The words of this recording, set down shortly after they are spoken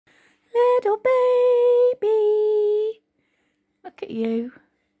little baby. Look at you.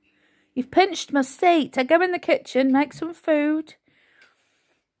 You've pinched my seat. I go in the kitchen, make some food.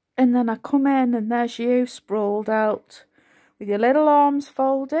 And then I come in and there's you sprawled out with your little arms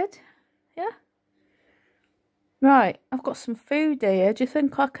folded. Yeah? Right, I've got some food here. Do you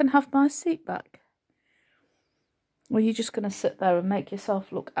think I can have my seat back? Or are you just going to sit there and make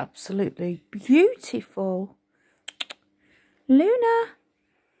yourself look absolutely beautiful? Luna.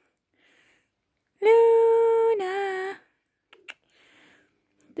 Luna.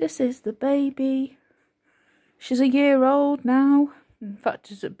 This is the baby. She's a year old now. In fact,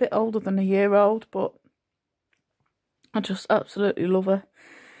 she's a bit older than a year old, but I just absolutely love her.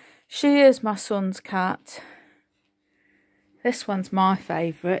 She is my son's cat. This one's my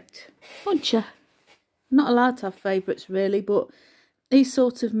favourite. Buncher. I'm not allowed to have favourites really, but he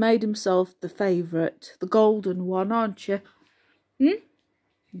sort of made himself the favourite. The golden one, aren't you?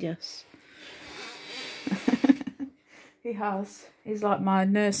 Yes. He has. He's like my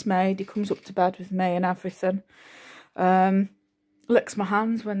nursemaid. He comes up to bed with me and everything. Licks my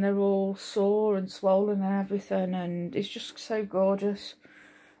hands when they're all sore and swollen and everything, and he's just so gorgeous.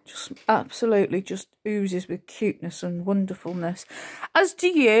 Just absolutely just oozes with cuteness and wonderfulness. As do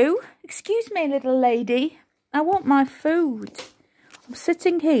you. Excuse me, little lady. I want my food. I'm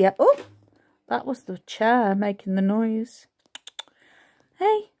sitting here. Oh, that was the chair making the noise.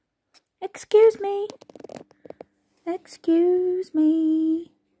 Hey, excuse me. Excuse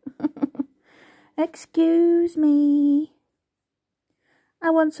me. Excuse me. I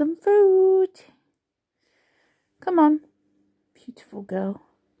want some food. Come on. Beautiful girl.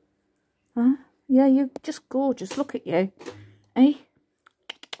 Huh? Yeah, you're just gorgeous. Look at you. Hey?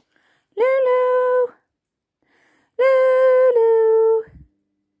 Lulu. Lulu.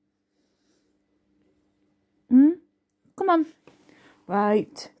 Come on.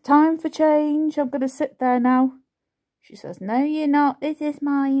 Right. Time for change. I'm going to sit there now. She says, no, you're not. This is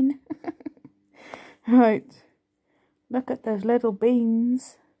mine. Right. Look at those little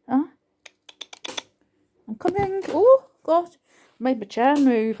beans. Huh? I'm coming. Oh, God. Made my chair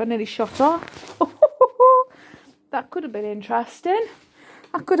move. I nearly shot off. That could have been interesting.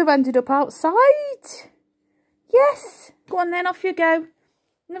 I could have ended up outside. Yes. Go on then. Off you go.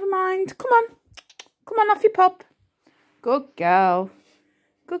 Never mind. Come on. Come on, off you pop. Good girl.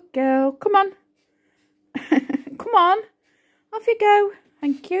 Good girl. Come on. Come on. Off you go.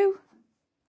 Thank you.